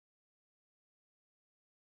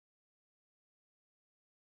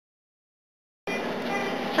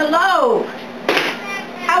Hello!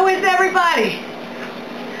 How is everybody?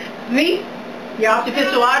 Me, your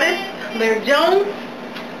artificial artist, Lyric Jones.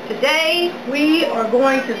 Today we are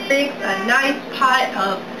going to fix a nice pot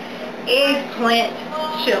of eggplant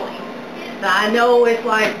chili. Now I know it's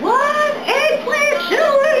like, what? Eggplant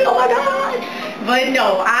chili? Oh my God! But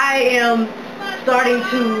no, I am starting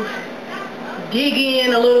to dig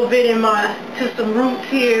in a little bit to some roots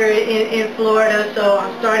here in Florida, so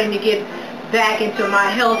I'm starting to get back into my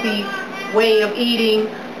healthy way of eating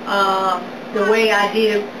the way I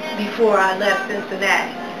did before I left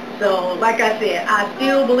Cincinnati. So like I said, I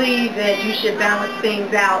still believe that you should balance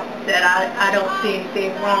things out, that I don't see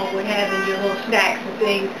anything wrong with having your little snacks and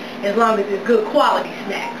things as long as it's good quality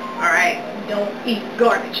snacks, alright? Don't eat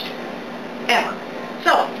garbage, ever.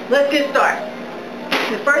 So, let's get started.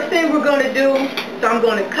 The first thing we're going to do is I'm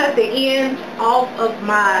going to cut the ends off of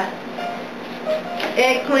my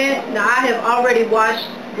eggplant. Now I have already washed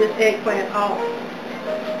this eggplant off.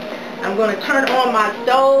 I'm going to turn on my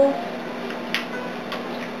stove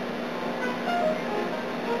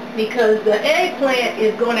because the eggplant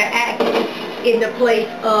is going to act in the place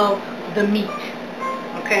of the meat.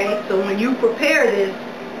 Okay, so when you prepare this,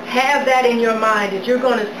 have that in your mind that you're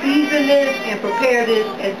going to season this and prepare this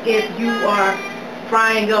as if you are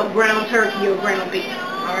frying up ground turkey or ground beef.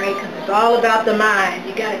 Alright, because it's all about the mind.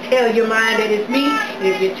 You got to tell your mind that it's meat, and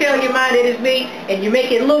if you tell your mind that it's meat and you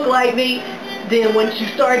make it look like meat, then once you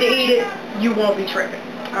start to eat it, you won't be tripping.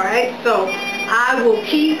 Alright, so I will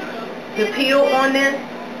keep the peel on this,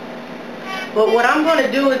 but what I'm going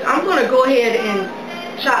to do is I'm going to go ahead and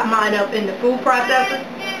chop mine up in the food processor.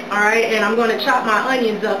 Alright, and I'm going to chop my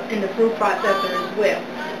onions up in the food processor as well.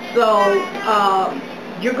 So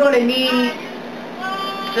you're going to need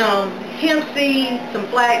some hemp seed, some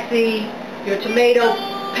flax seed, your tomato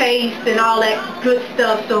paste and all that good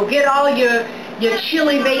stuff. So get all your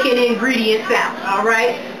chili making ingredients out,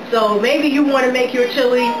 alright? So maybe you want to make your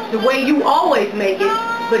chili the way you always make it,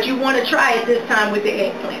 but you want to try it this time with the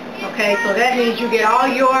eggplant, okay? So that means you get all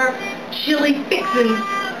your chili fixings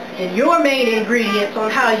and your main ingredients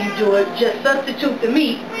on how you do it. Just substitute the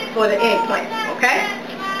meat for the eggplant, okay?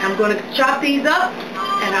 I'm going to chop these up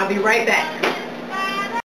and I'll be right back.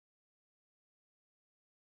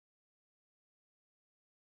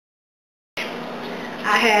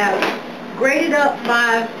 I have grated up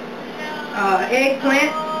my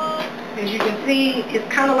eggplant. As you can see, it's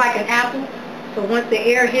kind of like an apple. So once the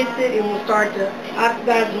air hits it, it will start to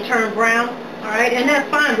oxidize and turn brown. Alright, and that's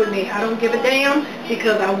fine with me. I don't give a damn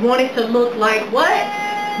because I want it to look like what?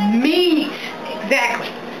 Meat. Exactly.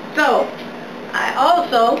 So I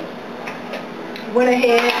also went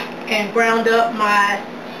ahead and ground up my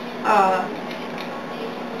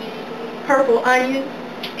purple onions.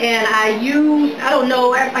 And I don't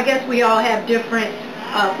know, I guess we all have different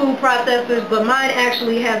food processors, but mine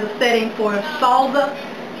actually has a setting for salsa.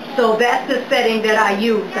 So that's the setting that I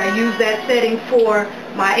use. I use that setting for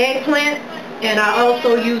my eggplant, and I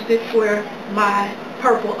also used it for my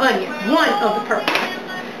purple onion, one of the purple.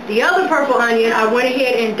 The other purple onion, I went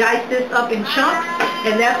ahead and diced this up in chunks,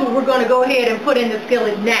 and that's what we're going to go ahead and put in the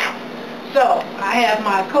skillet now. So I have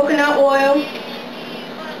my coconut oil.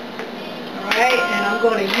 Alright, and I'm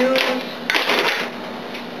going to use,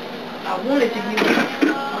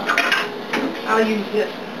 I'll use this.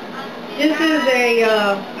 This is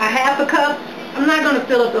a half a cup. I'm not going to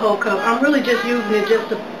fill up the whole cup. I'm really just using it just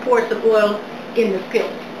to pour some oil in the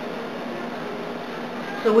skillet.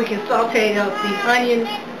 So we can saute up these onions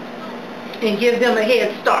and give them a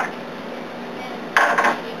head start.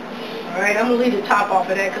 Alright, I'm going to leave the top off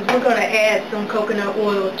of that because we're going to add some coconut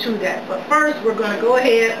oil to that. But first, we're going to go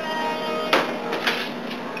ahead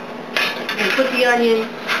and put the onions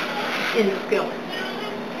in the skillet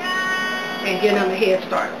and give them a head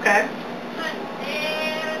start, okay?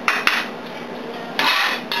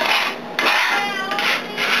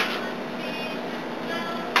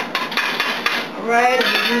 Alright,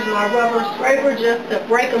 I'm going to use my rubber scraper just to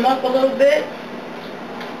break them up a little bit.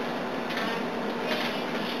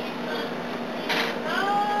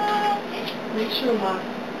 Make sure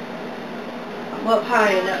I'm up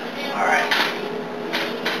high enough. Alright.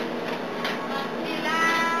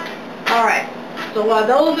 Alright, so while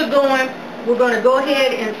those are going, we're going to go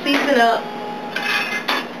ahead and season up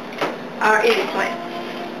our eggplant.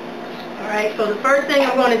 Alright, so the first thing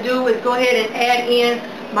I'm going to do is go ahead and add in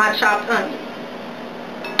my chopped onion.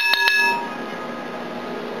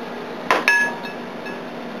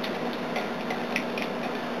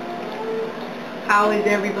 How is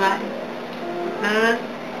everybody?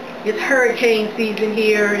 It's hurricane season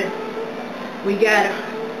here, and we got a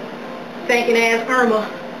stinking ass Irma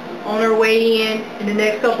on her way in the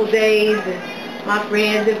next couple days, and my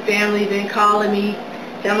friends and family been calling me,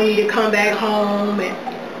 telling me to come back home, and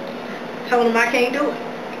telling them I can't do it.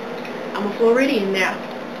 I'm a Floridian now,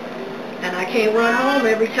 and I can't run home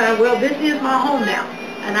every time. Well, this is my home now,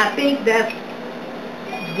 and I think that's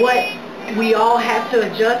what we all have to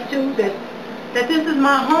adjust to, that this is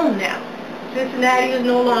my home now. Cincinnati is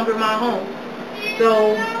no longer my home.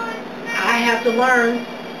 So I have to learn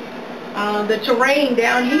the terrain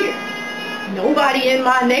down here. Nobody in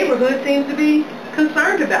my neighborhood seems to be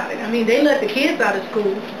concerned about it. I mean, they let the kids out of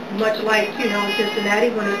school, much like, in Cincinnati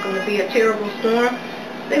when it's going to be a terrible storm.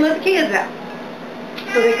 They let the kids out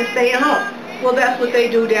so they can stay at home. Well, that's what they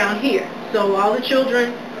do down here. So all the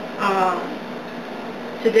children,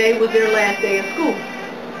 today was their last day of school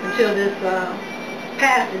until this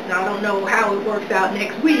passes. I don't know how it works out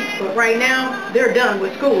next week, but right now they're done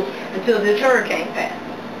with school until this hurricane passes.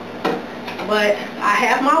 But I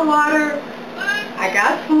have my water, I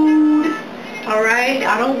got food, alright,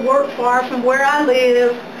 I don't work far from where I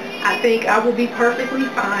live. I think I will be perfectly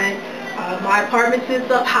fine. My apartment sits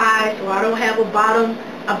up high, so I don't have a bottom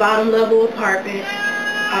level apartment.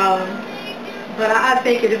 But I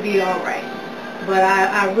think it'll be alright. But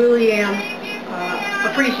I really am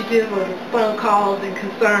appreciative of the phone calls and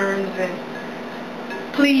concerns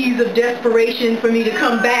and pleas of desperation for me to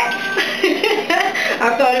come back.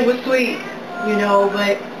 I thought it was sweet,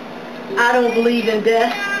 but I don't believe in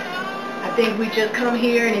death. I think we just come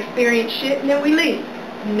here and experience shit and then we leave.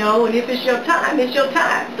 And if it's your time, it's your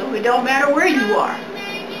time. So it don't matter where you are.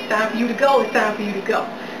 It's time for you to go, it's time for you to go.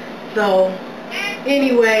 So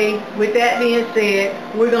anyway, with that being said,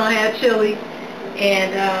 we're going to have chili,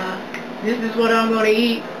 and this is what I'm going to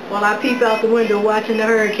eat while I peep out the window watching the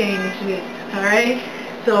hurricane and shit. Alright?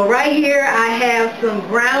 So right here I have some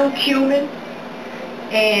ground cumin,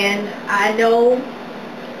 and I know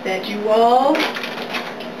that you all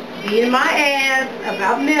be in my ass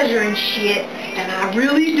about measuring shit, and I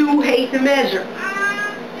really do hate to measure.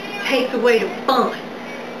 It takes away the fun.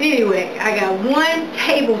 Anyway, I got 1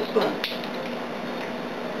 tablespoon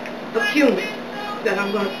of cumin that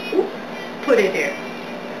I'm going to put in there.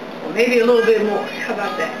 Or maybe a little bit more. How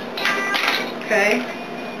about that? Okay?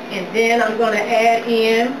 And then I'm going to add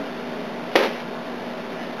in,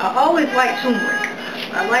 I always like turmeric.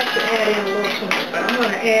 I like to add in a little turmeric, but I'm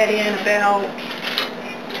going to add in about,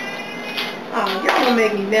 y'all going to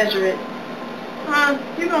make me measure it.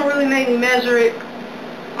 You're going to really make me measure it.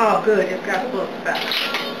 Oh, good. It's got a little spout.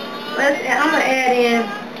 I'm going to add in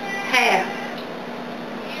half.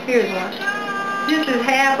 Here's one. This is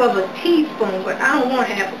half of a teaspoon, but I don't want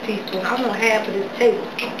half a teaspoon. I want half of this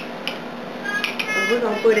tablespoon. So we're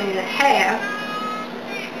going to put in half.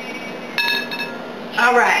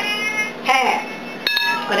 Alright. Half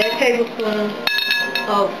of that tablespoon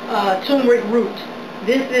of turmeric root.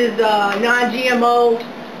 This is non-GMO,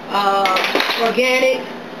 organic.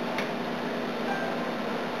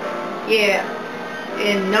 Yeah.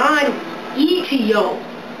 And non-ETO.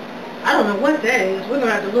 I don't know what that is. We're going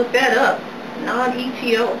to have to look that up.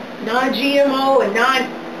 Non-ETO. Non-GMO and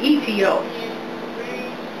non-ETO.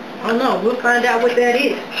 I don't know. We'll find out what that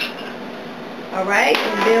is. Alright.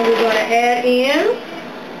 And then we're going to add in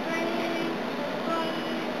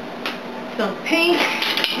some pink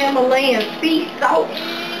Himalayan sea salt.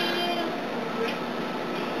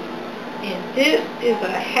 And this is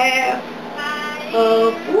a half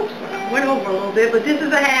of, oops, I went over a little bit, but this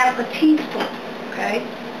is a half a teaspoon. Okay?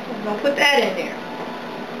 I'm going to put that in there.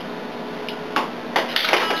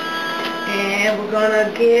 And we're going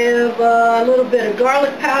to give a little bit of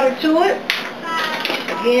garlic powder to it.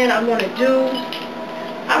 Again, I'm going to do,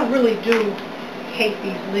 I really do hate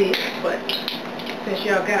these lids, but since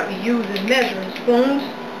y'all got me using measuring spoons,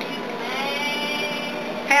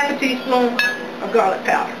 half a teaspoon of garlic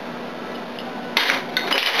powder.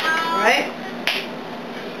 Alright?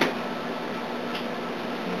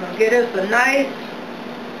 We're going to get us a nice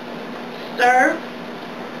stir.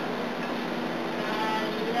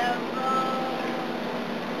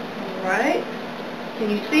 Alright? Can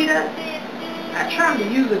you see that? I tried to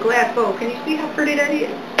use a glass bowl. Can you see how pretty that is?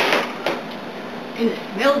 And it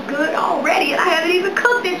smells good already, and I haven't even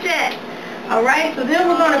cooked it yet. Alright, so then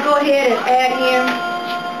we're going to go ahead and add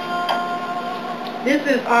in, this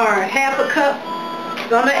is our half a cup,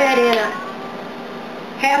 so I'm going to add in a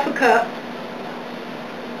half a cup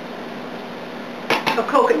of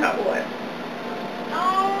coconut oil.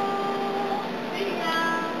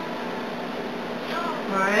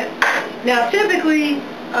 Alright, now typically,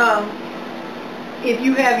 if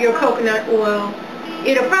you have your coconut oil,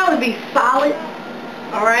 it'll probably be solid.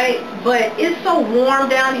 Alright, but it's so warm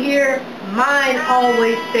down here, mine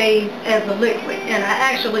always stays as a liquid, and I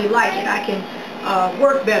actually like it. I can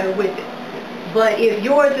work better with it. But if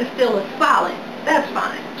yours is still a solid, that's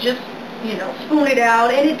fine. Just, you know, spoon it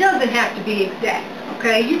out, and it doesn't have to be exact,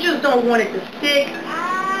 okay? You just don't want it to stick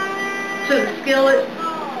to the skillet.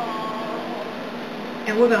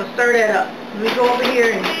 And we're going to stir that up. Let me go over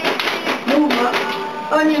here and move my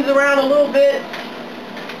onions around a little bit.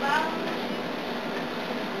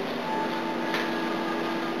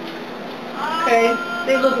 Okay,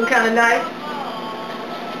 they're looking kind of nice.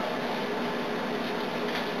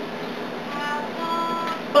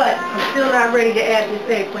 But I'm still not ready to add this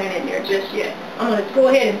eggplant in there just yet. I'm going to go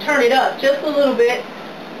ahead and turn it up just a little bit.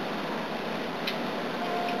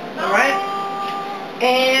 Alright?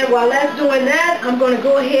 And while that's doing that, I'm going to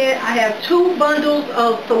go ahead. I have 2 bundles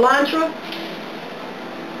of cilantro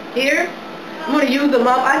here. I'm going to use them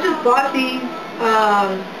up. I just bought these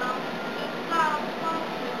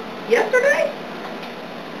yesterday?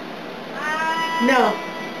 No,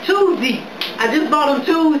 Tuesday. I just bought them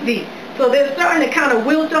Tuesday. So they're starting to kind of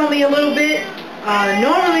wilt on me a little bit.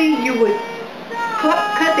 Normally you would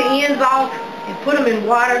cut the ends off and put them in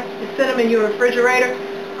water and set them in your refrigerator.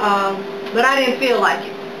 But I didn't feel like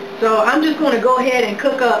it. So I'm just going to go ahead and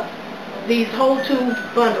cook up these whole 2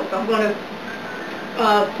 bundles. I'm going to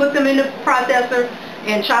put them in the processor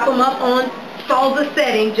and chop them up on salsa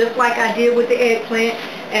setting, just like I did with the eggplant.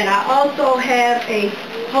 And I also have a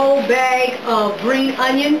whole bag of green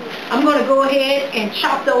onions. I'm going to go ahead and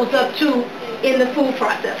chop those up too in the food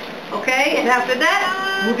processor. Okay? And after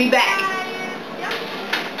that, we'll be back.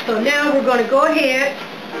 So now we're going to go ahead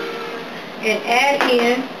and add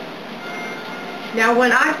in. Now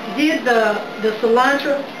when I did the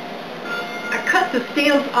cilantro, I cut the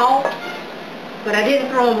stems off, but I didn't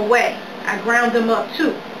throw them away. I ground them up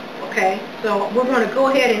too. Okay, so we're going to go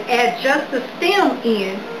ahead and add just the stem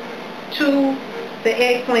in to the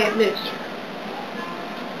eggplant mixture.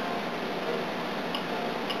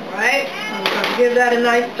 Alright, I'm going to give that a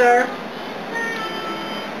nice stir.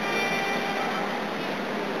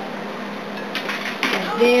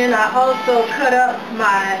 And then I also cut up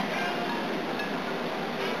my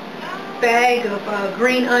bag of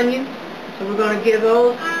green onions. So we're going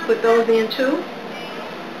to put those in too.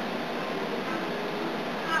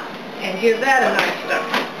 And give that a nice stir.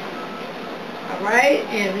 Alright,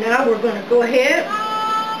 and now we're going to go ahead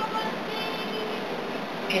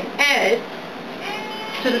and add it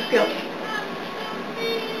to the skillet.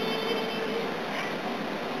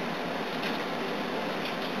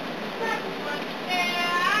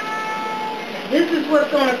 And this is what's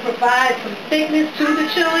going to provide some thickness to the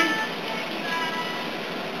chili.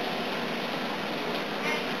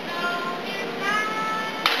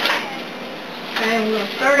 And we're going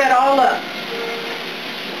to stir that all up.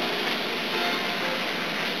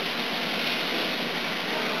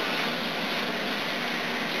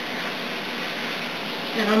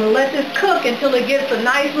 And I'm going to let this cook until it gets a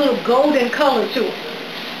nice little golden color to it.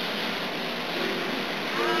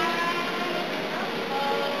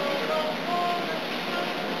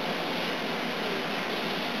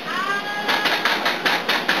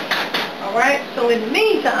 Alright, so in the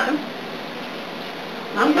meantime,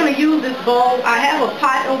 I'm going to use this bowl. I have a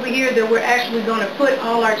pot over here that we're actually going to put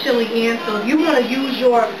all our chili in. So if you want to use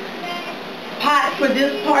your pot for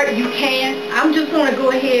this part, you can. I'm just going to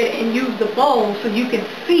go ahead and use the bowl so you can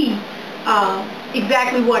see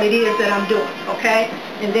exactly what it is that I'm doing, okay?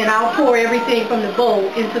 And then I'll pour everything from the bowl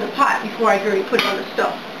into the pot before I go and put it on the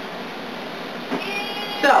stove.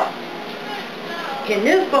 So, in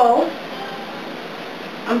this bowl,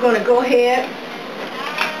 I'm going to go ahead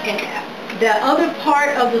and the other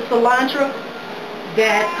part of the cilantro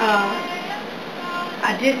that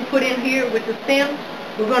I didn't put in here with the stem,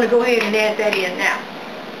 we're going to go ahead and add that in now.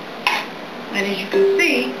 And as you can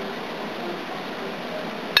see,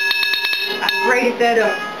 I grated that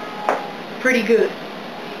up pretty good.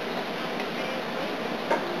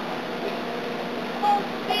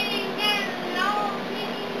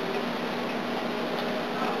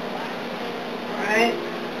 Alright,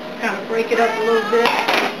 kind of break it up a little bit.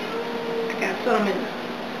 I got some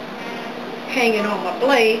hanging on my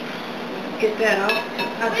blade. Get that out.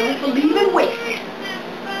 I don't believe in wasting.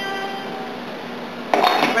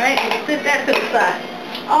 Right? And set that to the side.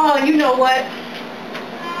 Oh, and you know what?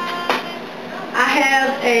 I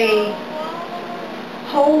have a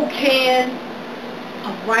whole can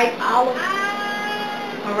of ripe olives.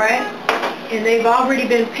 Alright? And they've already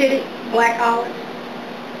been pitted, black olives.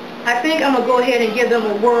 I think I'm going to go ahead and give them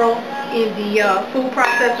a whirl in the food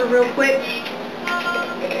processor real quick.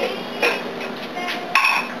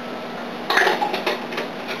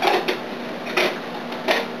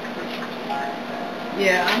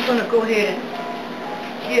 Yeah, I'm going to go ahead and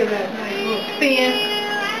give that a nice little spin.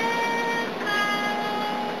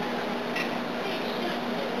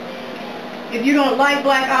 If you don't like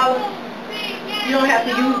black olives, you don't have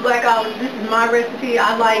to use black olives. This is my recipe.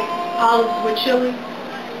 I like olives with chili.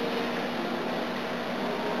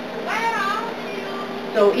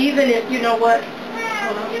 So even if, you know what,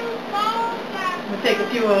 hold on. I'm going to take a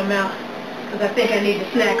few of them out because I think I need to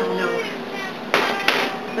snack on those.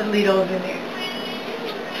 Let's leave those in there.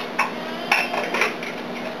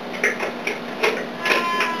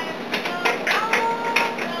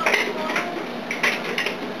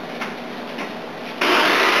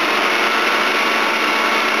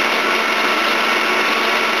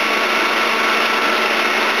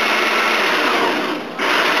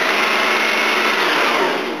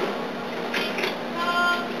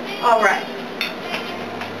 Alright,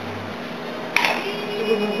 so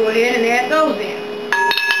we're going to go ahead and add those in.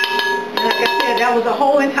 And like I said, that was a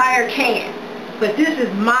whole entire can. But this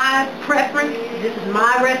is my preference. This is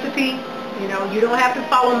my recipe. You know, you don't have to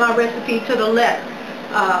follow my recipe to the letter.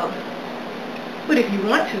 But if you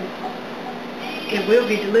want to, it will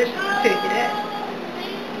be delicious, I'll tell you that.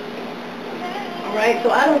 Alright,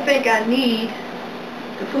 so I don't think I need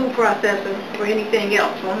the food processor for anything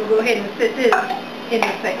else. So I'm going to go ahead and set this in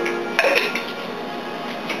the sink.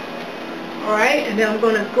 Alright, and then I'm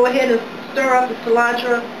going to go ahead and stir up the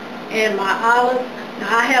cilantro and my olives.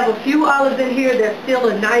 Now I have a few olives in here that's still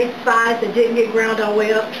a nice size that didn't get ground all the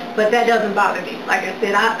way up, but that doesn't bother me. Like I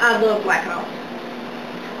said, I love black olives.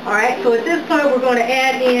 Alright, so at this point we're going to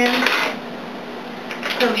add in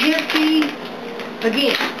some hemp seed.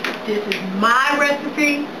 Again, this is my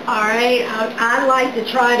recipe. Alright, I like to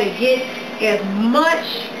try to get as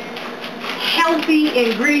much healthy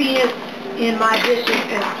ingredients in my dishes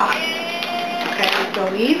as possible. Okay,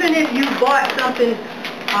 so even if you bought something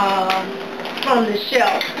from the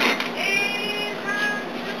shelf,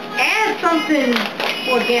 add something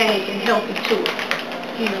organic and healthy to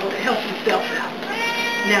it, you know, to help yourself out.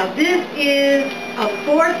 Now this is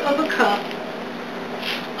 1/4 of a cup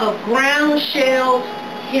of ground shelled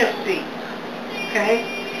hemp seeds. Okay,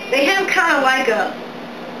 they have kind of like a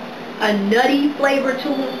nutty flavor to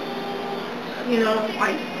them. You know,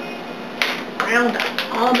 like ground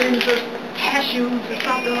almonds or cashews or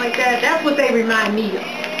something like that. That's what they remind me of.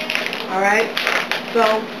 Alright, so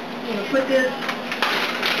I'm going to put this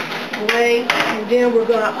away, and then we're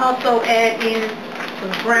going to also add in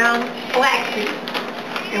some ground flaxseed.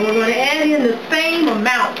 And we're going to add in the same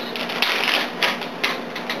amount.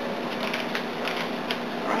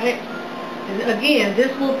 Alright, and again,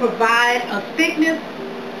 this will provide a thickness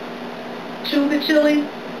to the chili.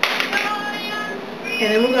 And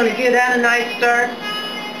then we're going to give that a nice stir.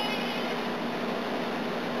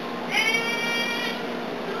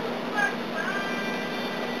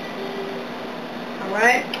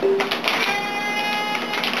 Alright.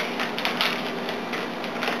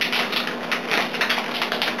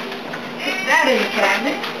 Put that in the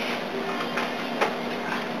cabinet.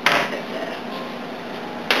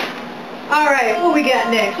 Alright, what we got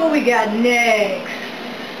next? What we got next?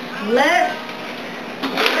 Let's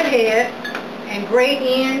go ahead and grate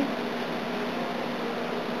in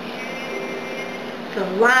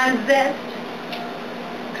some lime zest.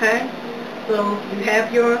 Okay, so you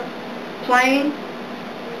have your plane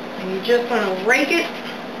and you're just going to rake it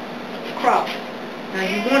across. Now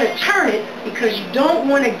you want to turn it because you don't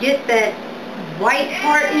want to get that white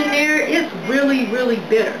part in there. It's really, really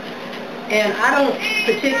bitter, and I don't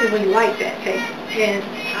particularly like that taste. And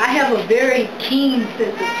I have a very keen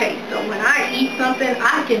sense of taste, so when I eat something,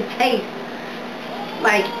 I can taste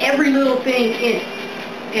like every little thing in it.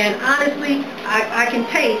 And honestly, I can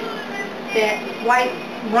taste that white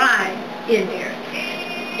rind in there.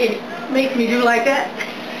 It makes me do like that.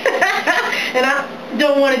 And I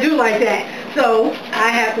don't want to do like that. So I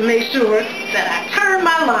have to make sure that I turn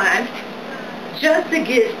my lime just to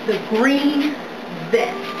get the green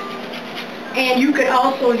zest. And you could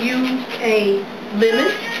also use a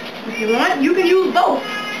lemon if you want. You can use both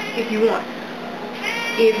if you want.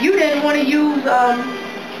 If you didn't want to use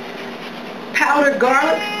powdered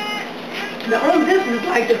garlic, this is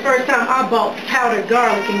like the first time I bought powdered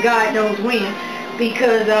garlic, and God knows when,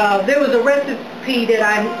 because there was a recipe that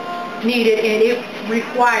I needed and it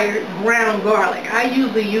required ground garlic. I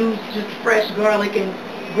usually use just fresh garlic and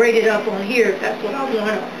grate it up on here if that's what I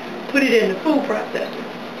want to put it in the food processor.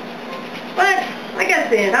 But like I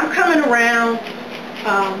said, I'm coming around.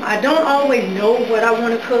 I don't always know what I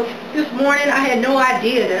want to cook. This morning I had no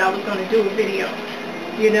idea that I was going to do a video.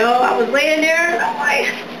 You know, I was laying there and I'm like,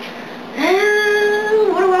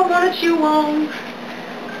 what do I want to chew on?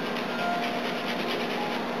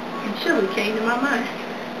 chili came to my mind.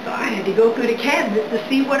 So I had to go through the cabinets to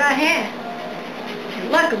see what I had.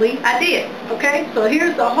 And luckily, I did. Okay, so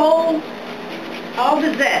here's the all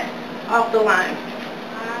the zest off the lime.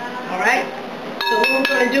 Alright, so what we're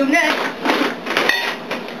going to do next,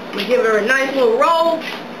 we give her a nice little roll,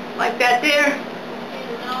 like that there.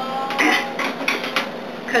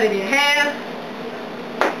 Cut it in half.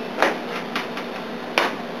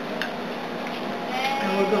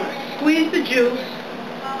 And we're going to squeeze the juice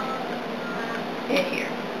in here,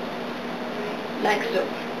 like so.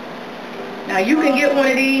 Now you can get one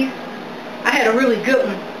of these. I had a really good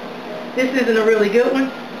one. This isn't a really good one.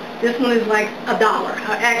 This one is like $1.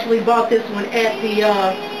 I actually bought this one at the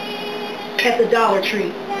Dollar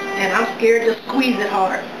Tree, and I'm scared to squeeze it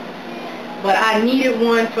hard. But I needed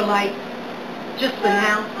one for like, just for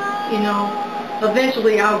now, you know.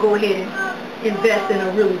 Eventually I'll go ahead and invest in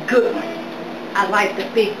a really good one. I like the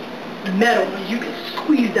big metal ones. You can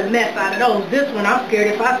squeeze the mess out of those. This one, I'm scared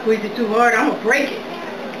if I squeeze it too hard, I'm going to break it.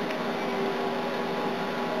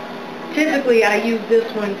 Typically I use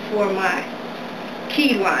this one for my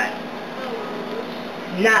key lime,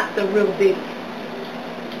 not the real big one.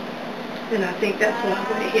 And I think that's why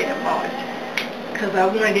I went ahead and bought it, because I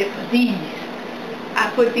wanted it for these. I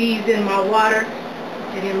put these in my water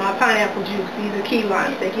and in my pineapple juice. These are key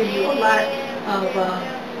limes. They give you a lot of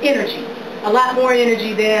energy, a lot more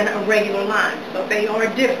energy than a regular lime. So they are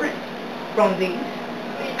different from these.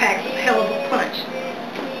 Packs a hell of a punch.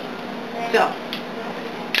 So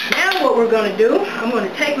now what we're going to do, I'm going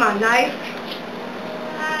to take my knife.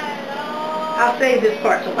 I'll save this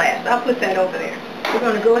part to last. I'll put that over there. We're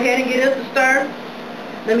going to go ahead and get us a stir.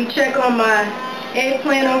 Let me check on my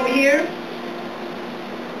eggplant over here.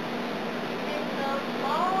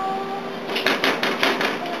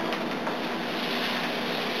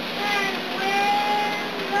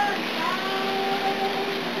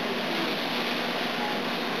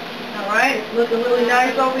 Alright, it's looking really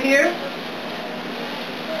nice over here.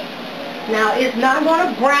 Now it's not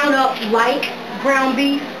going to brown up like ground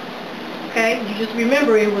beef. Okay, you just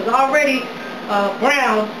remember it was already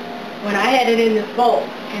brown when I had it in this bowl,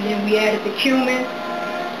 and then we added the cumin.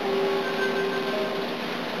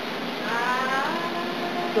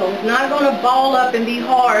 So it's not going to ball up and be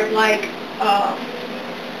hard like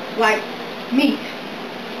meat,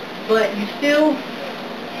 but you still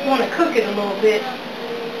want to cook it a little bit.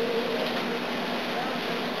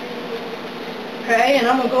 Okay, and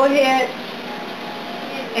I'm going to go ahead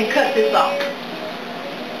and cut this off.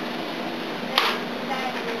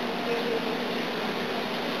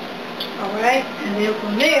 Alright, and then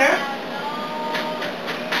from there,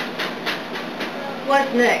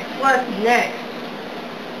 what's next? What's next?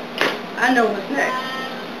 I know what's next.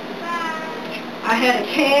 I had a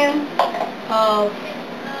can of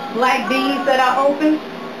black beans that I opened,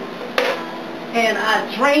 and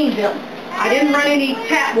I drained them. I didn't run any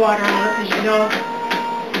tap water on it, because you know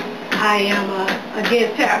I am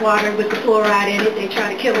against tap water with the fluoride in it. They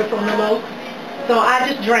try to kill it from the low. So I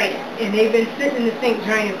just drained it, and they've been sitting in the sink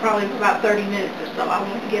draining probably for about 30 minutes or so. I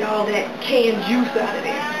want to get all that canned juice out of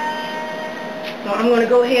there. So I'm going to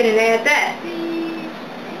go ahead and add that.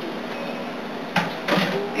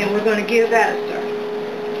 And we're going to give that a stir.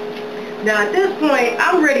 Now at this point,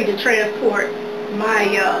 I'm ready to transport my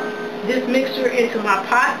this mixture into my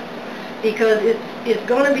pot, because it's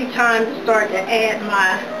going to be time to start to add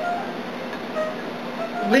my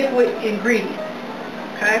liquid ingredient.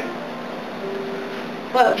 Okay?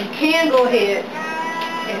 But we can go ahead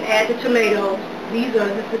and add the tomatoes. This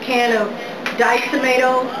is a can of diced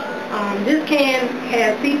tomatoes. This can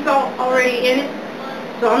has sea salt already in it,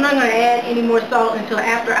 so I'm not going to add any more salt until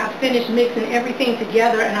after I finish mixing everything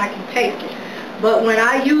together and I can taste it. But when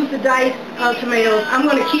I use the diced tomatoes, I'm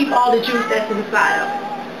going to keep all the juice that's inside of it.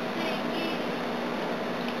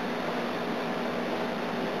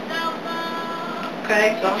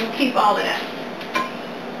 Okay, so I'm going to keep all of that.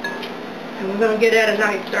 And we're going to get that a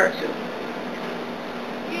nice stir too.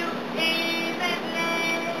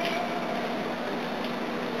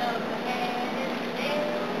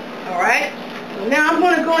 Alright, so now I'm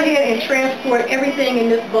going to go ahead and transport everything in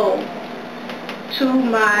this bowl to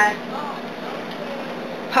my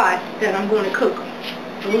pot that I'm going to cook.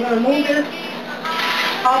 So we're going to move this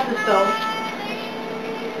off the stove.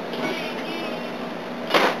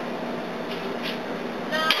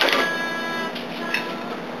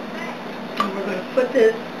 Put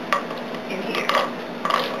this in here.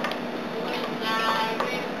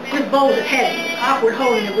 This bowl is heavy. It's awkward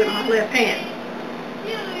holding it with my left hand.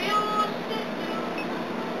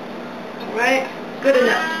 Alright? Good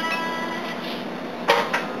enough.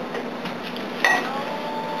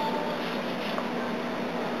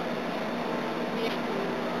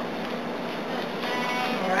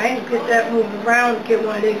 Get that moving around. Get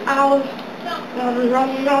one of these olives.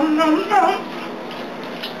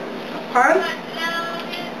 Alright.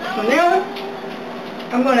 So now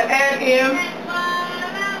I'm going to add in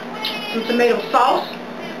some tomato sauce.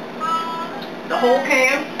 The whole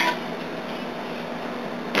can.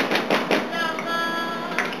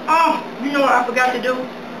 Oh, you know what I forgot to do?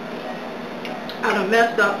 I done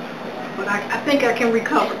messed up. But I think I can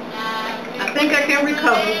recover. I think I can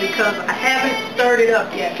recover because I haven't stirred it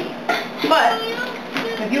up yet. But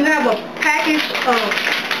if you have a package of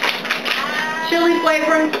chili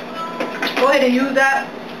flavoring, go ahead and use that.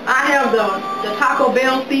 I have the Taco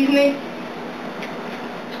Bell seasoning.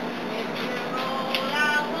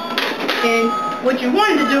 And what you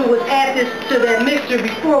wanted to do was add this to that mixture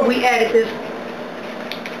before we added this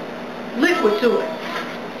liquid to it.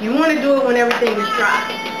 You want to do it when everything is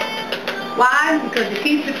dry. Why? Because it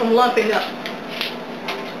keeps it from lumping up.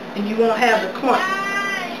 And you won't have the clump.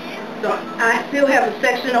 So I still have a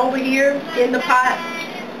section over here in the pot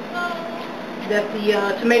that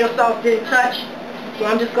the tomato sauce didn't touch. So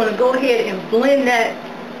I'm just going to go ahead and blend that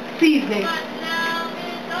seasoning.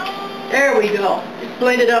 There we go. It's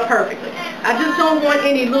blended up perfectly. I just don't want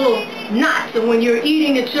any little knots. So when you're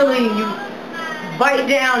eating the chili and you bite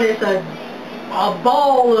down, it's a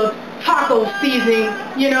ball of taco seasoning,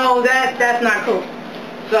 you know, that's not cool.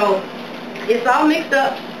 So it's all mixed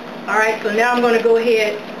up. Alright, so now I'm going to go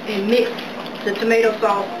ahead and mix the tomato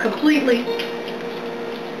sauce completely.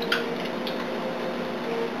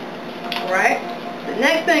 Alright, the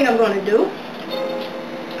next thing I'm going to do,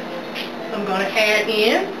 I'm going to add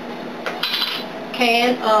in a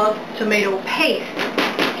can of tomato paste.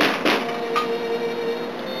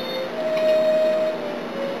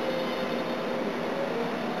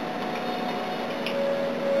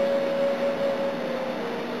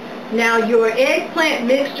 Now your eggplant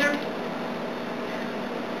mixture,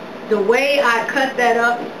 the way I cut that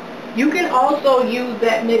up, you can also use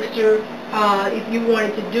that mixture if you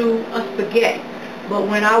wanted to do a spaghetti. But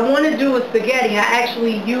when I want to do a spaghetti, I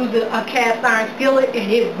actually use a cast iron skillet and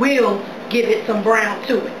it will give it some brown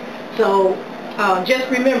to it. So just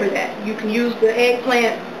remember that. You can use the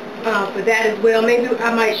eggplant for that as well. Maybe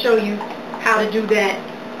I might show you how to do that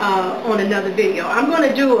on another video. I'm going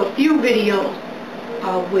to do a few videos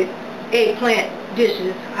with eggplant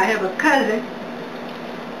dishes. I have a cousin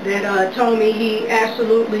that told me he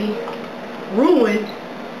absolutely ruined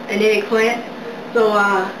an eggplant, so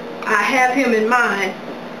I have him in mind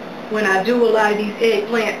when I do a lot of these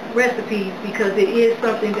eggplant recipes because it is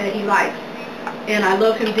something that he likes and I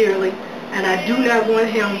love him dearly and I do not want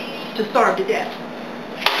him to starve to death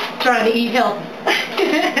trying to eat healthy.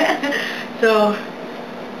 So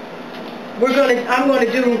I'm going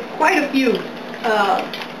to do quite a few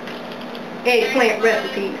eggplant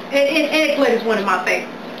recipes. And eggplant is one of my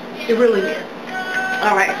favorites. It really is.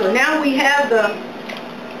 Alright, so now we have the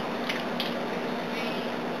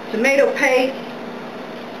tomato paste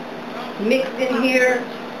mixed in here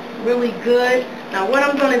really good. Now what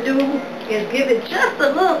I'm going to do is give it just a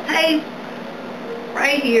little taste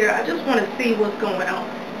right here. I just want to see what's going on.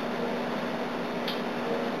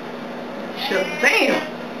 Shazam!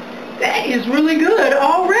 That is really good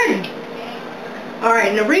already. Alright,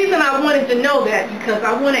 and the reason I wanted to know that because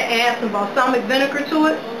I want to add some balsamic vinegar to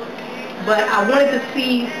it, but I wanted to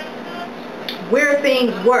see where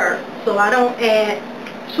things were so I don't add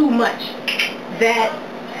too much. That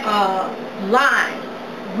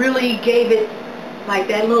lime really gave it like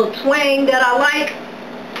that little twang that I like.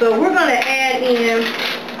 So we're going to add in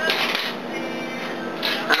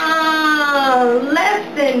less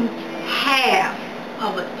than half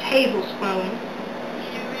of a tablespoon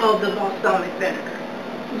of the balsamic vinegar.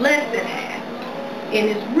 Less than half. And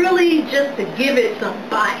it's really just to give it some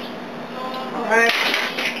bite. Alright?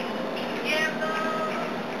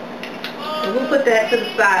 So we'll put that to the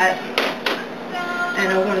side.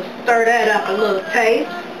 And I want to stir that up a little taste.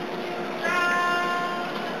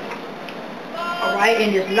 Alright,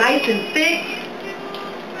 and it's nice and thick.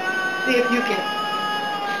 See if you can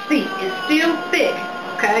see. It's still thick.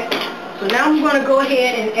 Okay? So now I'm going to go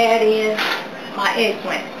ahead and add in my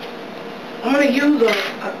eggplant. I'm going to use a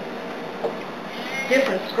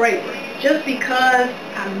different scraper just because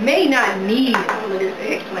I may not need all of this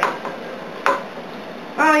eggplant.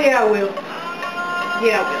 Oh yeah, I will.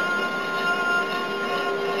 Yeah, I will.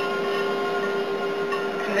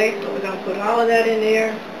 Okay, so we're going to put all of that in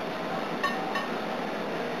there.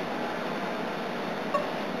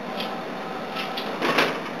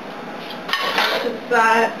 To the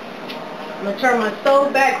side. I'm going to turn my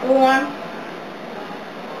stove back on.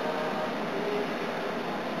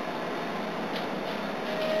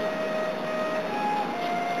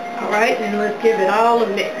 Alright, and let's give it all a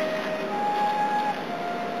mix.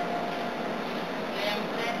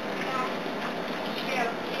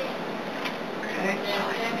 Okay.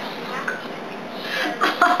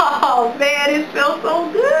 Oh man, it smells so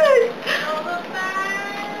good.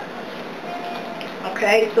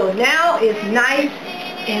 Okay, so now it's nice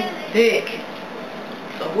and thick.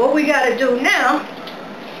 So what we got to do now,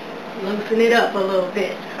 loosen it up a little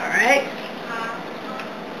bit, alright?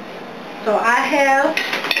 So I have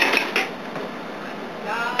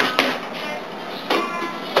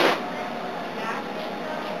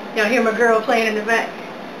y'all hear my girl playing in the back?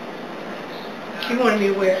 She wanted me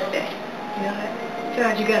to wear it today. You know that?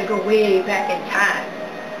 Sometimes you got to go way back in time.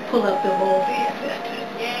 Pull up the old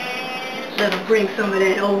ancestors. Let them bring some of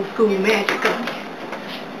that old school magic on you.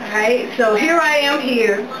 Alright, so here I am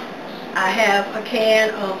here. I have a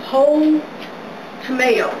can of whole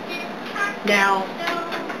tomatoes. Now,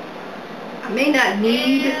 I may not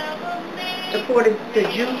need to pour the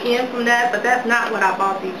juice in from that, but that's not what I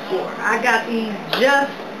bought these for. I got these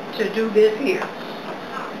just to do this here.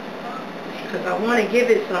 Because I want to give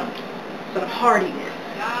it some heartiness.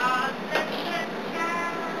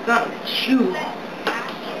 Something to chew on.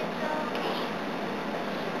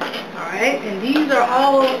 Alright, and these are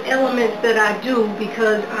all elements that I do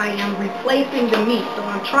because I am replacing the meat. So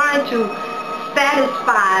I'm trying to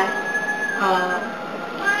satisfy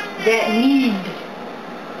that need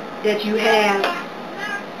that you have,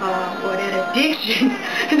 or that addiction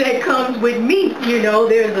that comes with meat. You know,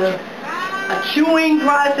 there's a chewing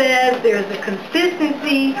process, there's a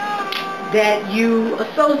consistency that you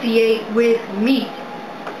associate with meat.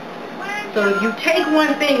 So if you take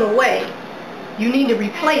one thing away, you need to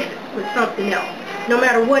replace it with something else, no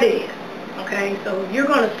matter what it is. Okay, so if you're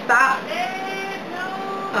going to stop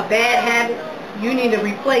a bad habit, you need to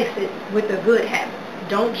replace it with a good habit.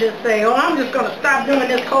 Don't just say, oh, I'm just going to stop doing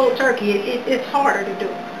this cold turkey. It's harder to do.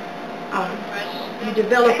 You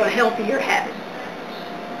develop a healthier habit.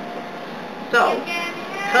 So,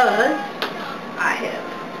 because I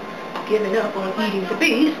have given up on eating the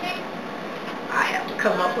beast, I have to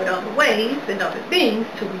come up with other ways and other things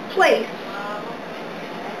to replace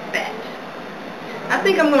that. I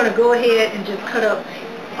think I'm going to go ahead and just cut up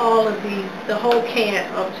all of the whole can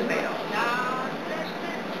of tomatoes.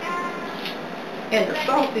 And the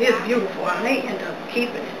sauce is beautiful. I may end up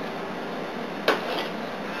keeping it.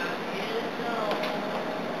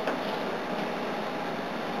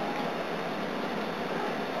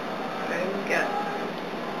 Okay, we got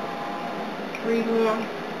 3 more.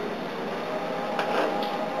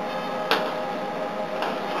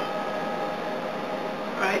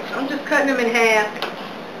 Alright, so I'm just cutting them in half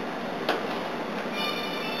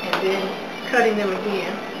and then cutting them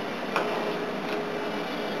again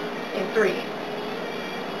in 3.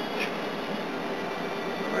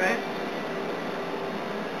 Alright.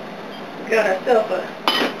 We got ourselves a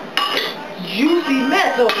juicy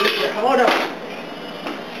mess over here. Hold on.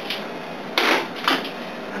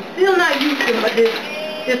 I'm still not used to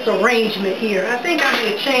this arrangement here. I think I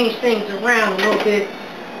may change things around a little bit,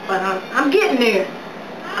 but I'm getting there.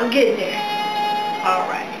 I'm getting there.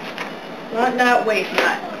 Alright. Not waste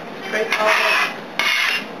not. Scrape all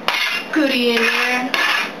that goodie in there.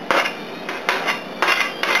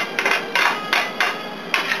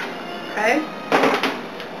 Okay.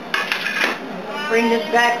 I'm going to bring this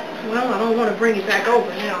back. Well, I don't want to bring it back over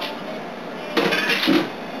now.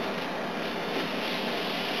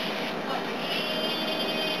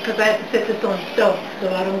 Because I have to set this on the stove,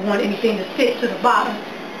 so I don't want anything to sit to the bottom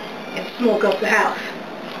and smoke up the house.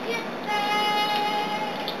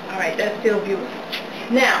 Alright, that's still beautiful.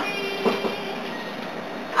 Now,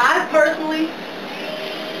 I personally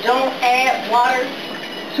don't add water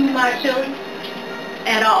to my chili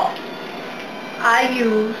at all. I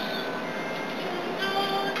use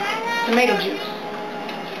tomato juice.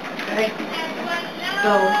 Okay?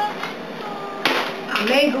 So, I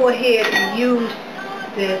may go ahead and use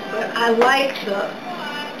this, but I like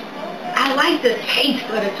the taste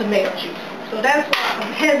of the tomato juice. So that's why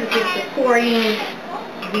I'm hesitant to pour in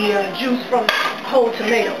the juice from the whole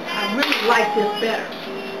tomatoes. I really like this better.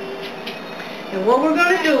 And what we're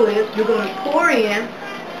going to do is we're going to pour in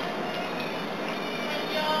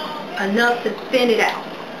enough to thin it out.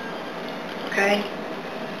 Okay?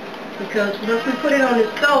 Because once we put it on the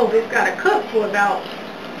stove, it's got to cook for about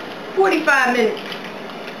 45 minutes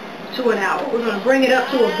to an hour. We're going to bring it up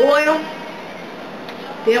to a boil.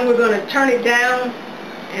 Then we're going to turn it down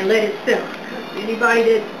and let it simmer. Anybody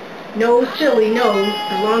that knows chili knows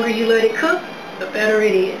the longer you let it cook, the better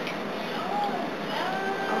it is.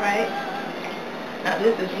 Alright. Now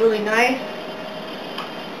this is really nice.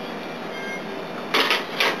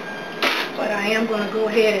 but I am going to go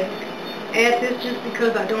ahead and add this just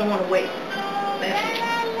because I don't want to waste. That's it.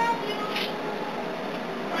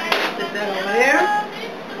 Alright, put that over there.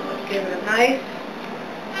 Let's give it a nice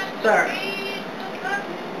stir.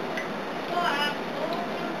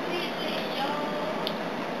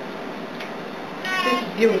 This is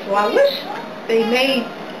beautiful. I wish they made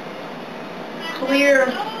clear.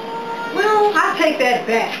 Well, I take that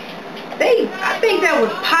back. I think that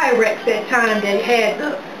was Pyrex that time that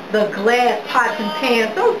had the glass pots and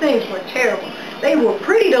pans. Those things were terrible. They were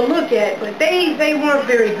pretty to look at, but they weren't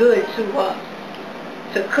very good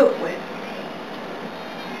to cook with.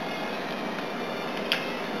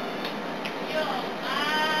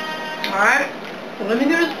 Alright, so let me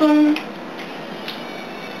get a spoon.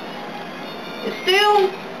 It's still,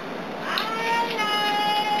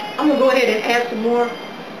 I'm going to go ahead and add some more,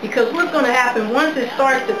 because what's going to happen once it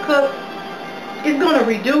starts to cook, it's going to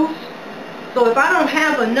reduce. So if I don't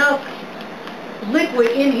have enough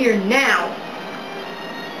liquid in here now,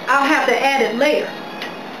 I'll have to add it later.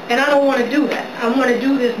 And I don't want to do that. I want to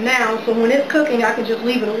do this now, so when it's cooking, I can just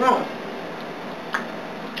leave it alone.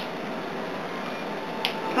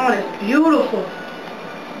 Oh, it's beautiful.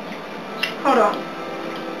 Hold on.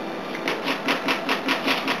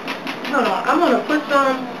 Hold on. I'm going to put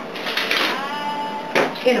some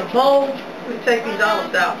in a bowl. Let me take these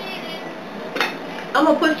olives out. I'm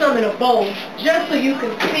going to put some in a bowl just so you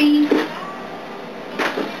can see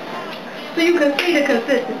the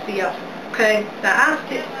consistency of it. Okay? Now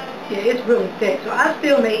yeah, it's really thick, so I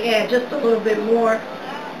still may add just a little bit more,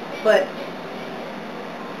 but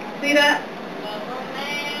see that?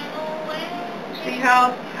 See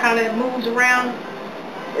how that moves around?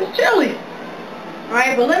 It's chili.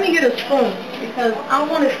 Alright, but let me get a spoon because I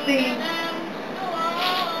want to see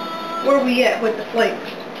where we at with the flavors.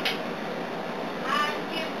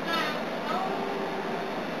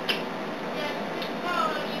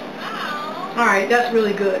 Alright, that's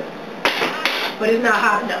really good. But it's not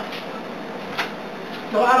hot enough.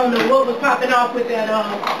 So I don't know what was popping off with that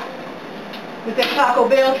Taco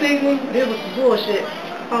Bell seasoning, but it was some bullshit.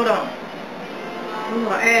 Hold on. I'm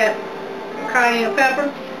going to add cayenne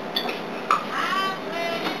pepper.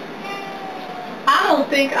 I don't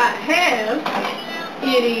think I have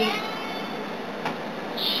any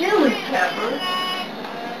chili pepper.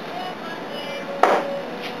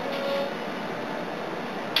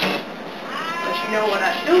 But you know what I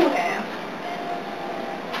do have?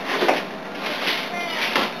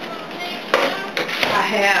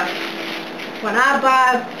 When I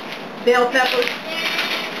buy bell peppers,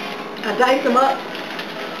 I dice them up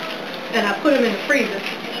and I put them in the freezer,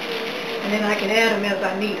 and then I can add them as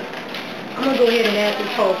I need them. I'm going to go ahead and add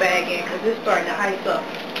this whole bag in because it's starting to ice up.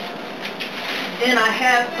 Then I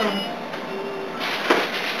have some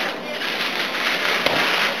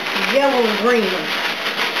yellow and green ones,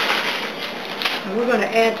 and we're going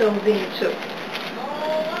to add those in too.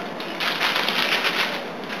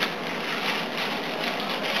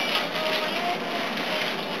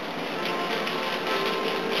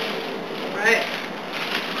 Right?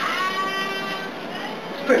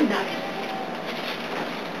 It's pretty nice.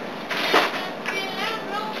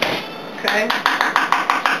 Okay.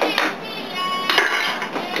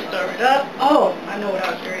 Stir it up. Oh, I know what I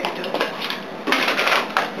was ready to do.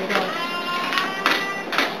 We're going to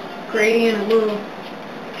grate in a little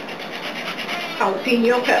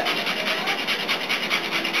jalapeno pepper.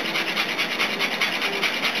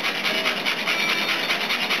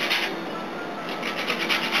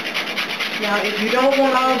 Now, if you don't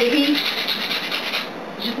want all the heat,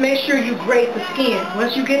 just make sure you grate the skin.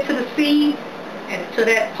 Once you get to the seed and to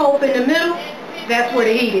that pulp in the middle, that's where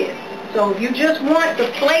the heat is. So if you just want the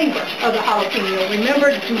flavor of the jalapeno,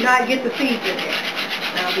 remember, do not get the seeds in there.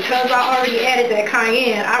 Now, because I already added that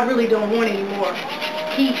cayenne, I really don't want any more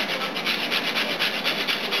heat.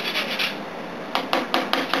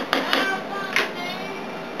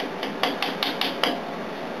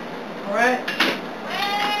 All right.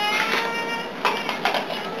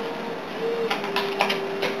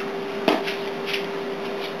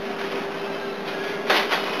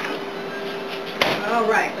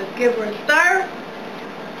 Alright, let's give her a stir.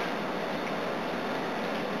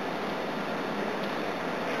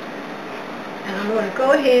 And I'm going to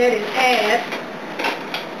go ahead and add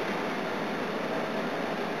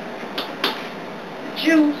the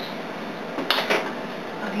juice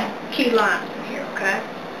of these key limes in here, okay?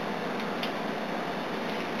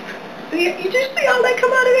 See, you just see how they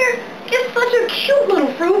come out of there? It's such a cute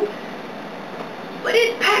little fruit, but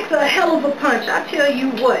it packs a hell of a punch, I tell you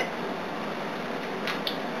what.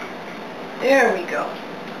 There we go.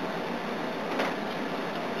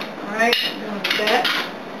 Alright, I'm done with that.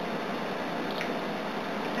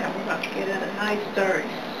 I'm about to get it a nice stir.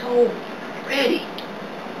 It's so pretty.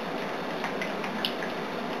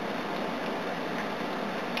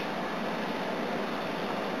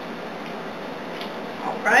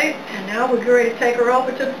 Alright, and now we're ready to take her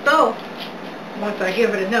over to the stove. Once I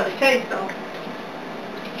give it another taste though.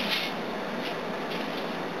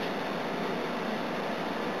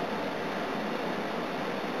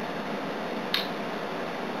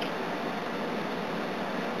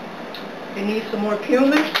 It needs some more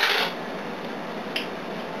cumin.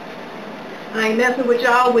 I ain't messing with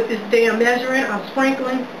y'all with this damn measuring. I'm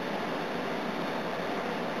sprinkling.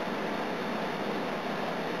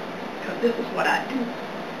 Because this is what I do.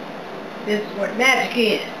 This is what magic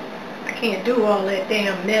is. I can't do all that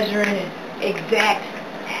damn measuring and exact.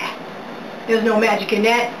 There's no magic in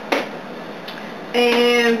that.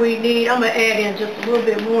 And we need, I'm going to add in just a little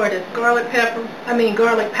bit more of this garlic powder.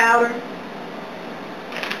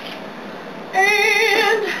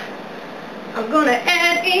 And I'm going to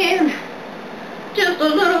add in just a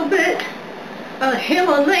little bit of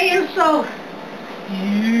Himalayan salt.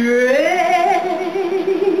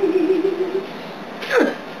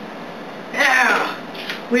 Now,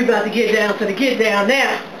 we about to get down to the get down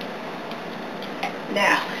now.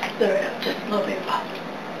 Now, stir it up just a little bit more.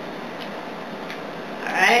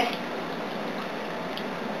 Alright?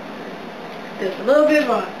 Just a little bit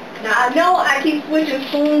more. Now, I know I keep switching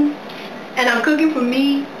spoons, and I'm cooking for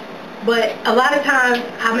me, but a lot of times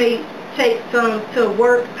I may take some to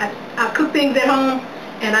work. I cook things at home,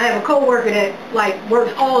 and I have a co-worker that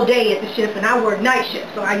works all day at the shift, and I work night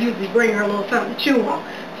shift, so I usually bring her a little something to chew on.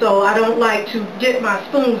 So I don't like to dip my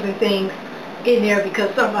spoons and things in there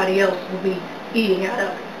because somebody else will be eating out of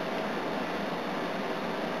it.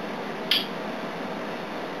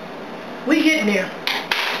 We getting there.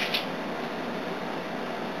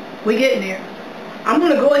 We getting there. I'm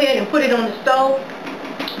going to go ahead and put it on the stove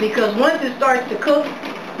because once it starts to cook,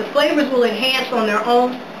 the flavors will enhance on their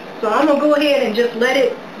own. So I'm going to go ahead and just let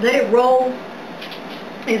it roll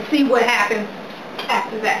and see what happens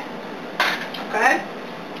after that. Okay?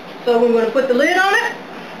 So we're going to put the lid on it,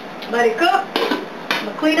 let it cook, I'm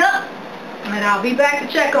going to clean up, and I'll be back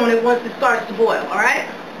to check on it once it starts to boil. Alright?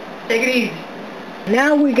 Take it easy.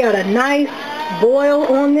 Now we got a nice boil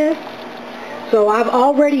on this. So I've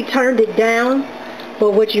already turned it down,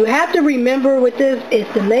 but what you have to remember with this is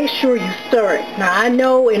to make sure you stir it. Now I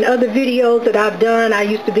know in other videos that I've done, I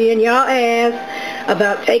used to be in y'all ass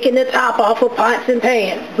about taking the top off of pots and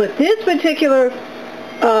pans. But this particular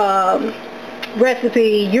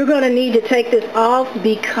recipe, you're going to need to take this off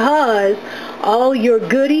because all your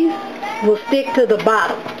goodies will stick to the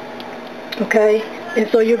bottom. Okay? And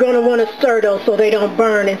so you're going to want to stir those so they don't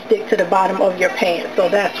burn and stick to the bottom of your pan. So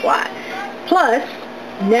that's why. Plus,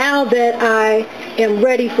 now that I am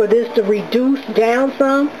ready for this to reduce down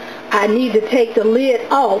some, I need to take the lid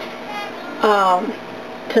off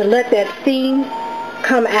to let that steam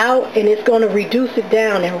come out, and it's going to reduce it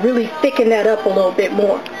down and really thicken that up a little bit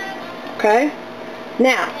more. Okay?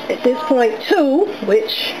 Now, at this point too,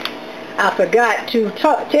 which I forgot to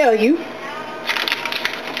tell you,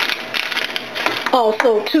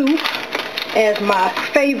 also too, as my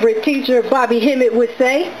favorite teacher Bobby Hemmett would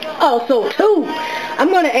say, also too, I'm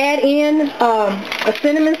going to add in a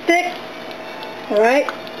cinnamon stick. Alright?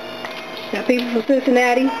 Now people from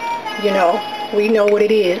Cincinnati, you know, we know what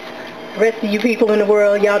it is. The rest of you people in the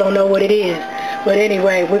world, y'all don't know what it is. But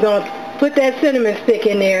anyway, we're going to put that cinnamon stick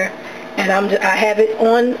in there, and I have it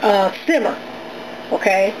on simmer,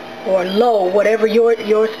 okay, or low, whatever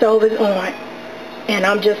your stove is on. And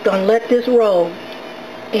I'm just going to let this roll.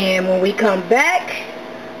 And when we come back,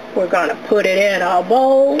 we're going to put it in a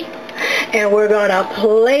bowl, and we're going to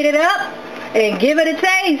plate it up and give it a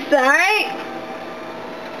taste, alright?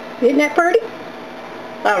 Isn't that pretty?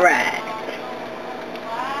 Alright.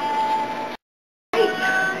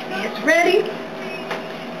 It's ready.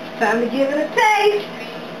 Time to give it a taste.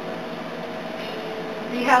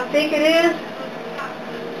 See how thick it is?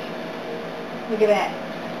 Look at that.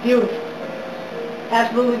 Beautiful.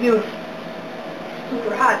 Absolutely beautiful.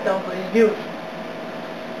 Super hot though, but it's beautiful.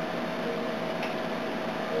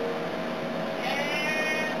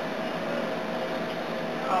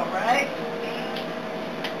 Alright.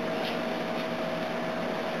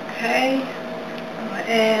 Okay. I'm going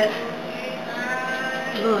to add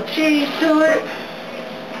a little cheese to it.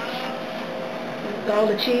 This is all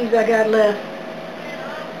the cheese I got left.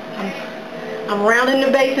 I'm rounding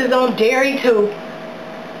the bases on dairy too.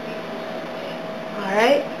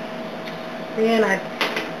 Alright. Then I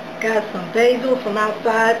got some basil from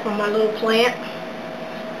outside from my little plant.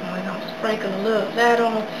 And we're going to sprinkle a little of that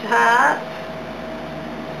on top.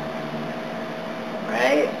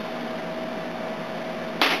 Alright.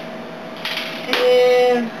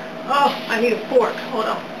 And, oh, I need a fork. Hold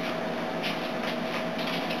on.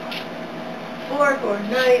 Fork or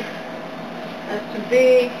knife. That's too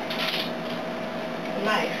big. A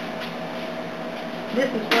knife. This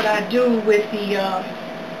is what I do with the,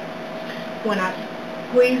 when I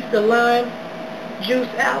squeeze the lime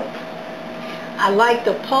juice out. I like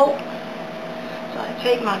the pulp, so I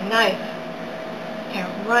take my knife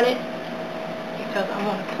and run it because I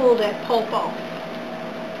want to pull that pulp off.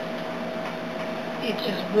 It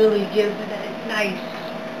just really gives it that nice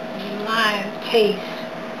lime taste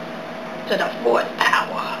to the 4th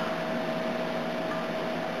hour.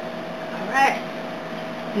 Alright.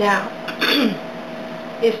 Now,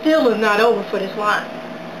 it still is not over for this lime.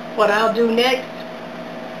 What I'll do next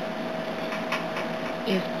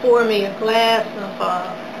is pour me a glass of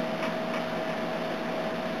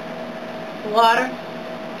water,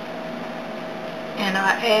 and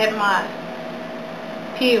I add my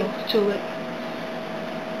peels to it,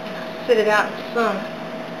 and I sit it out in the sun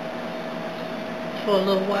for a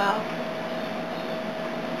little while,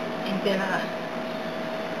 and then I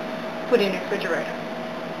put it in the refrigerator.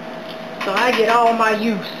 So I get all my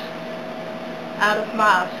use out of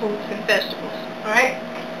my fruits and vegetables. Alright?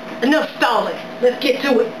 Enough stalling. Let's get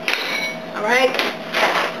to it. Alright?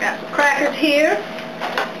 Got some crackers here.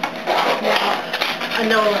 Now, I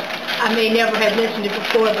know I may never have mentioned it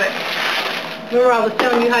before, but remember I was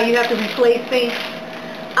telling you how you have to replace things?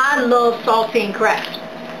 I love saltine crackers.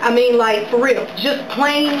 I mean, like, for real. Just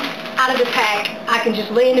plain out of the pack. I can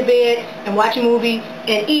just lay in the bed and watch a movie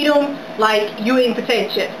and eat them like you eating potato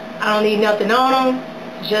chips. I don't need nothing on them.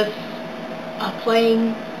 Just a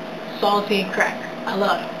plain saltine cracker. I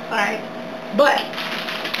love them. Alright? But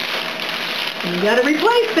you gotta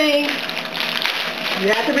replace things. You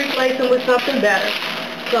have to replace them with something better.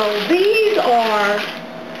 So these are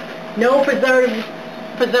no preservatives,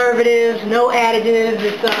 no additives.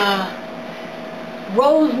 It's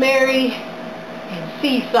rosemary and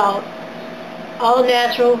sea salt. All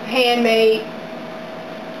natural, handmade.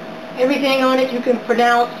 Everything on it you can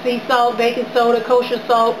pronounce: sea salt, baking soda, kosher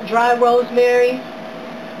salt, dry rosemary,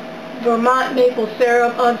 Vermont maple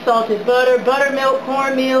syrup, unsalted butter, buttermilk,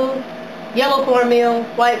 cornmeal, yellow cornmeal,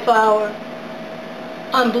 white flour,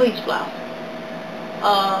 unbleached flour.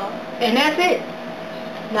 And that's it.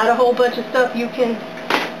 Not a whole bunch of stuff you can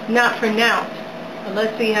not pronounce. But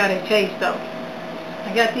let's see how they taste though.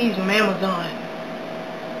 I got these from Amazon.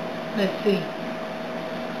 Let's see.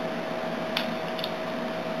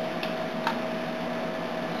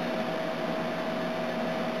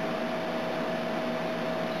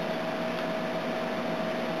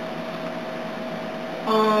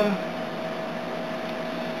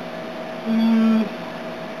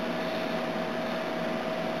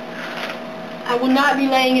 I will not be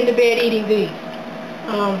laying in the bed eating these.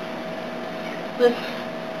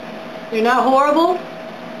 They're not horrible.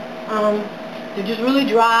 They're just really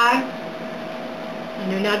dry,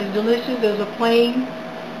 and they're not as delicious as a plain,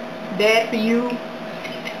 bad for you,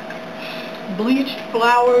 bleached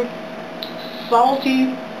flour,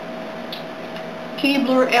 salty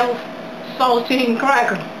Keebler Elf saltine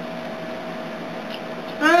cracker.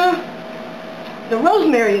 The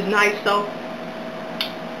rosemary is nice though.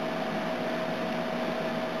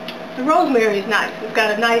 The rosemary is nice. It's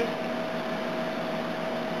got a nice,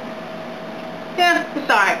 yeah, it's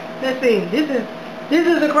alright. Let's see. This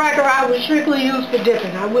is a cracker I would strictly use for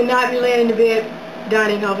dipping. I would not be laying in the bed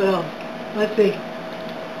dining off at all. Let's see.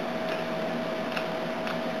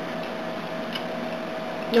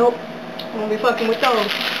 Nope. I won't be fucking with those.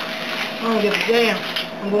 I don't give a damn.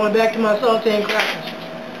 I'm going back to my saltine crackers.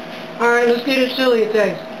 Alright, let's get as chili it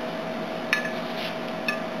tastes.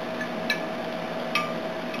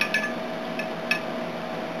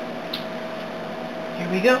 Here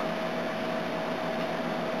we go.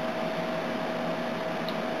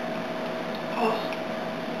 Oh.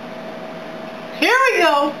 Here we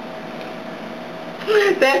go.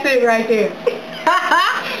 That's it right there.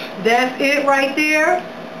 That's it right there.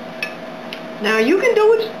 Now you can do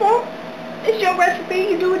what you want. It's your recipe.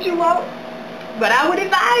 You do what you want. But I would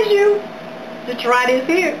advise you to try this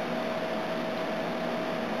here.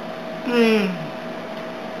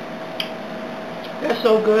 That's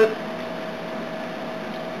so good.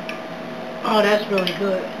 Oh, that's really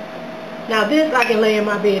good. Now this I can lay in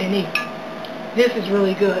my bed and eat. This is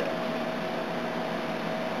really good.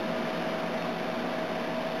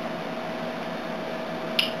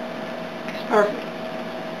 It's perfect.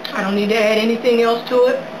 I don't need to add anything else to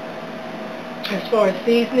it. As far as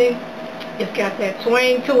seasoning, it's got that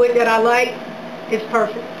twang to it that I like. It's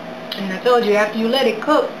perfect. And I told you, after you let it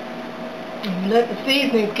cook, and you let the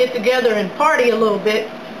seasonings get together and party a little bit,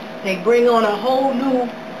 They bring on a whole new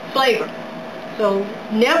flavor. So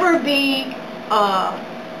never be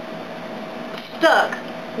stuck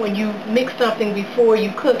when you mix something before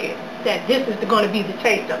you cook it, that this is going to be the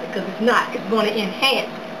taste of it, because it's not. It's going to enhance.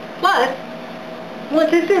 Plus,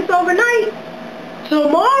 once it sits overnight,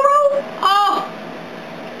 tomorrow, oh,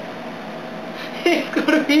 it's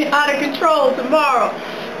going to be out of control tomorrow.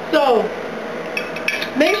 So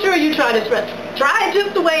make sure you try this recipe. Try it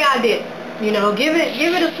just the way I did. You know, give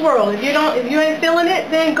it a swirl. If you ain't feeling it,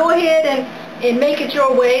 then go ahead and make it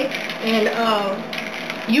your way and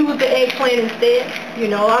use the eggplant instead. You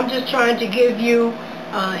know, I'm just trying to give you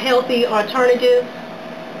a healthy alternative.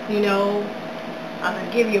 You know,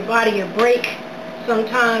 give your body a break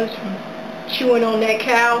sometimes from chewing on that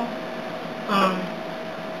cow.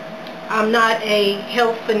 I'm not a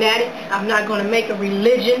health fanatic. I'm not going to make a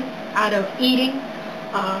religion out of eating.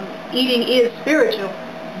 Eating is spiritual,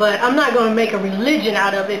 but I'm not going to make a religion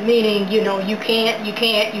out of it, meaning, you know, you can't. You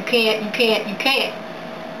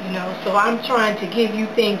know, so I'm trying to give you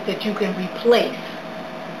things that you can replace.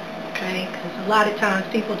 Okay? Because a lot of times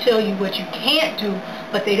people tell you what you can't do,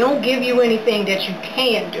 but they don't give you anything that you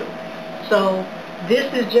can do. So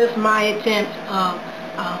this is just my attempt of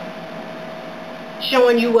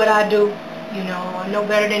showing you what I do. You know, I know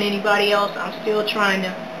better than anybody else. I'm still trying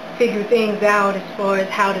to figure things out as far as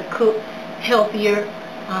how to cook healthier.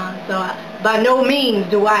 By no means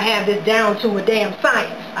do I have this down to a damn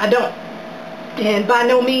science. I don't. And by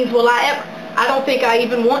no means will I ever. I don't think I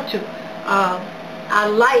even want to. I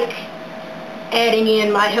like adding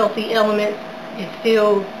in my healthy elements and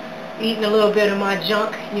still eating a little bit of my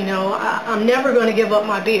junk. You know, I'm never going to give up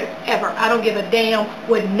my beer, ever. I don't give a damn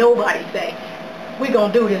what nobody say. We're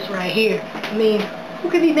going to do this right here. I mean, who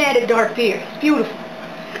can be mad at dark beer? It's beautiful.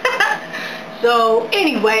 So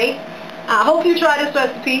anyway, I hope you try this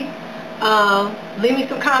recipe. Leave me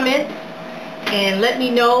some comments and let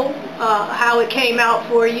me know how it came out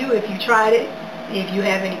for you if you tried it. If you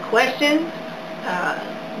have any questions,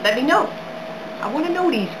 let me know. I want to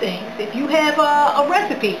know these things. If you have a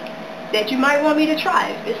recipe that you might want me to try,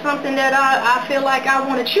 if it's something that I feel like I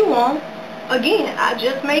want to chew on, again, I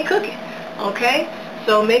just may cook it. Okay?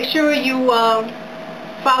 So make sure you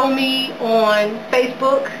follow me on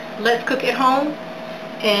Facebook, Let's Cook at Home,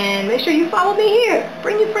 and make sure you follow me here.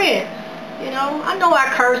 Bring your friends. You know, I know I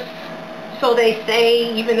curse, so they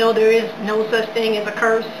say, even though there is no such thing as a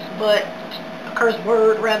curse, but a curse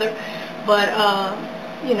word rather, but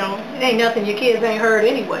you know, it ain't nothing your kids ain't heard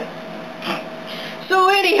anyway.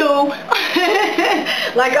 So anywho,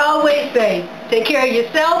 like I always say, take care of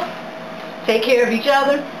yourself, take care of each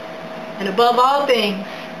other, and above all things,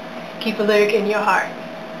 keep a lyric in your heart.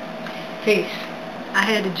 Peace. I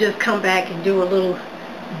had to just come back and do a little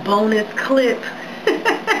bonus clip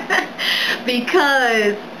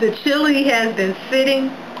because the chili has been sitting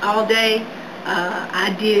all day.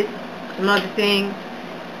 I did some other things,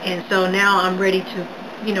 and so now I'm ready to,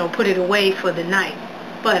 you know, put it away for the night.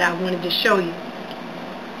 But I wanted to show you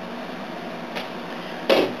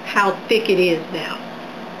how thick it is now.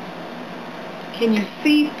 Can you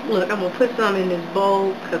see? Look, I'm going to put some in this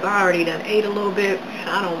bowl because I already done ate a little bit.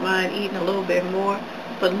 I don't mind eating a little bit more.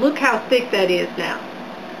 But look how thick that is now.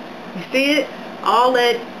 You see it? All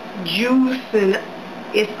that juice and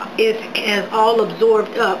it's all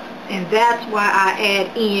absorbed up. And that's why I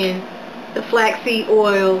add in the flaxseed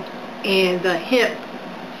oil and the hemp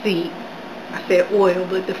seed. I said oil,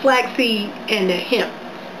 but the flaxseed and the hemp,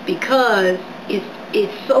 because it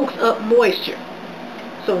soaks up moisture.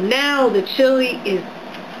 So now the chili is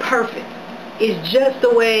perfect. It's just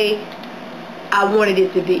the way I wanted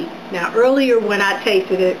it to be. Now earlier when I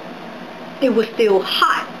tasted it, it was still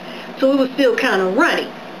hot. So it was still kind of runny.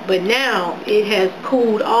 But now it has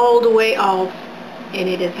cooled all the way off and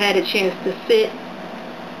it has had a chance to sit.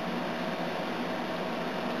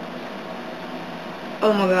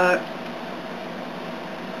 Oh my God.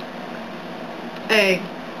 Hey,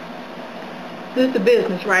 this is the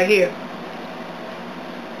business right here.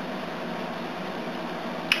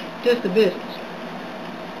 Just the business.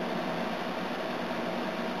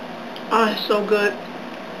 Oh, it's so good.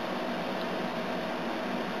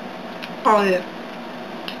 Oh yeah.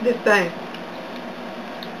 This thing.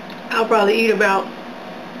 I'll probably eat about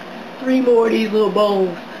 3 more of these little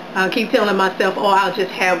bowls. I keep telling myself, oh, I'll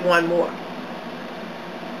just have one more.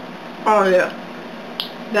 Oh yeah.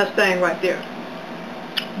 That thing right there.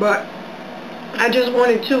 But I just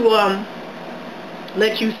wanted to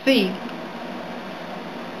let you see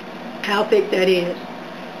how thick that is.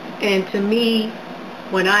 And to me,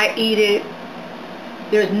 when I eat it,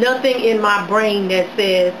 there's nothing in my brain that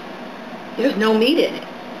says there's no meat in it,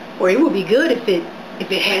 or it would be good if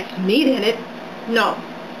if it had some meat in it. No.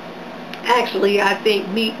 Actually, I think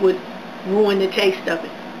meat would ruin the taste of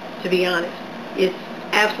it, to be honest. It's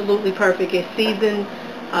absolutely perfect. It's seasoned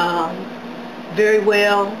very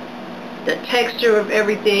well. The texture of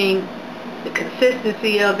everything, the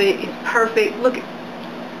consistency of it is perfect. Look at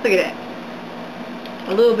that.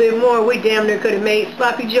 A little bit more, we damn near could have made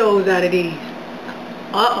sloppy joes out of these.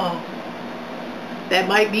 Uh-oh. That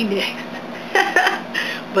might be next.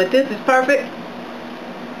 But this is perfect.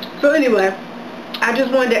 So anyway, I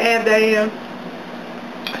just wanted to add that in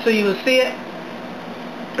so you will see it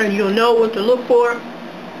and you'll know what to look for.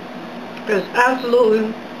 It's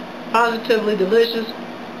absolutely, positively delicious.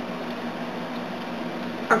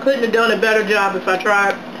 I couldn't have done a better job if I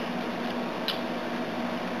tried.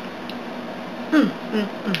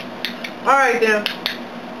 Alright then.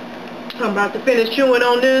 I'm about to finish chewing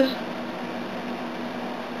on this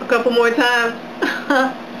a couple more times.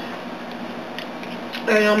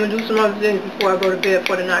 And I'm going to do some other things before I go to bed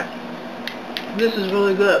for the night. This is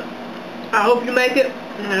really good. I hope you make it,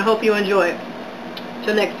 and I hope you enjoy it.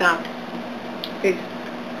 Till next time. Peace.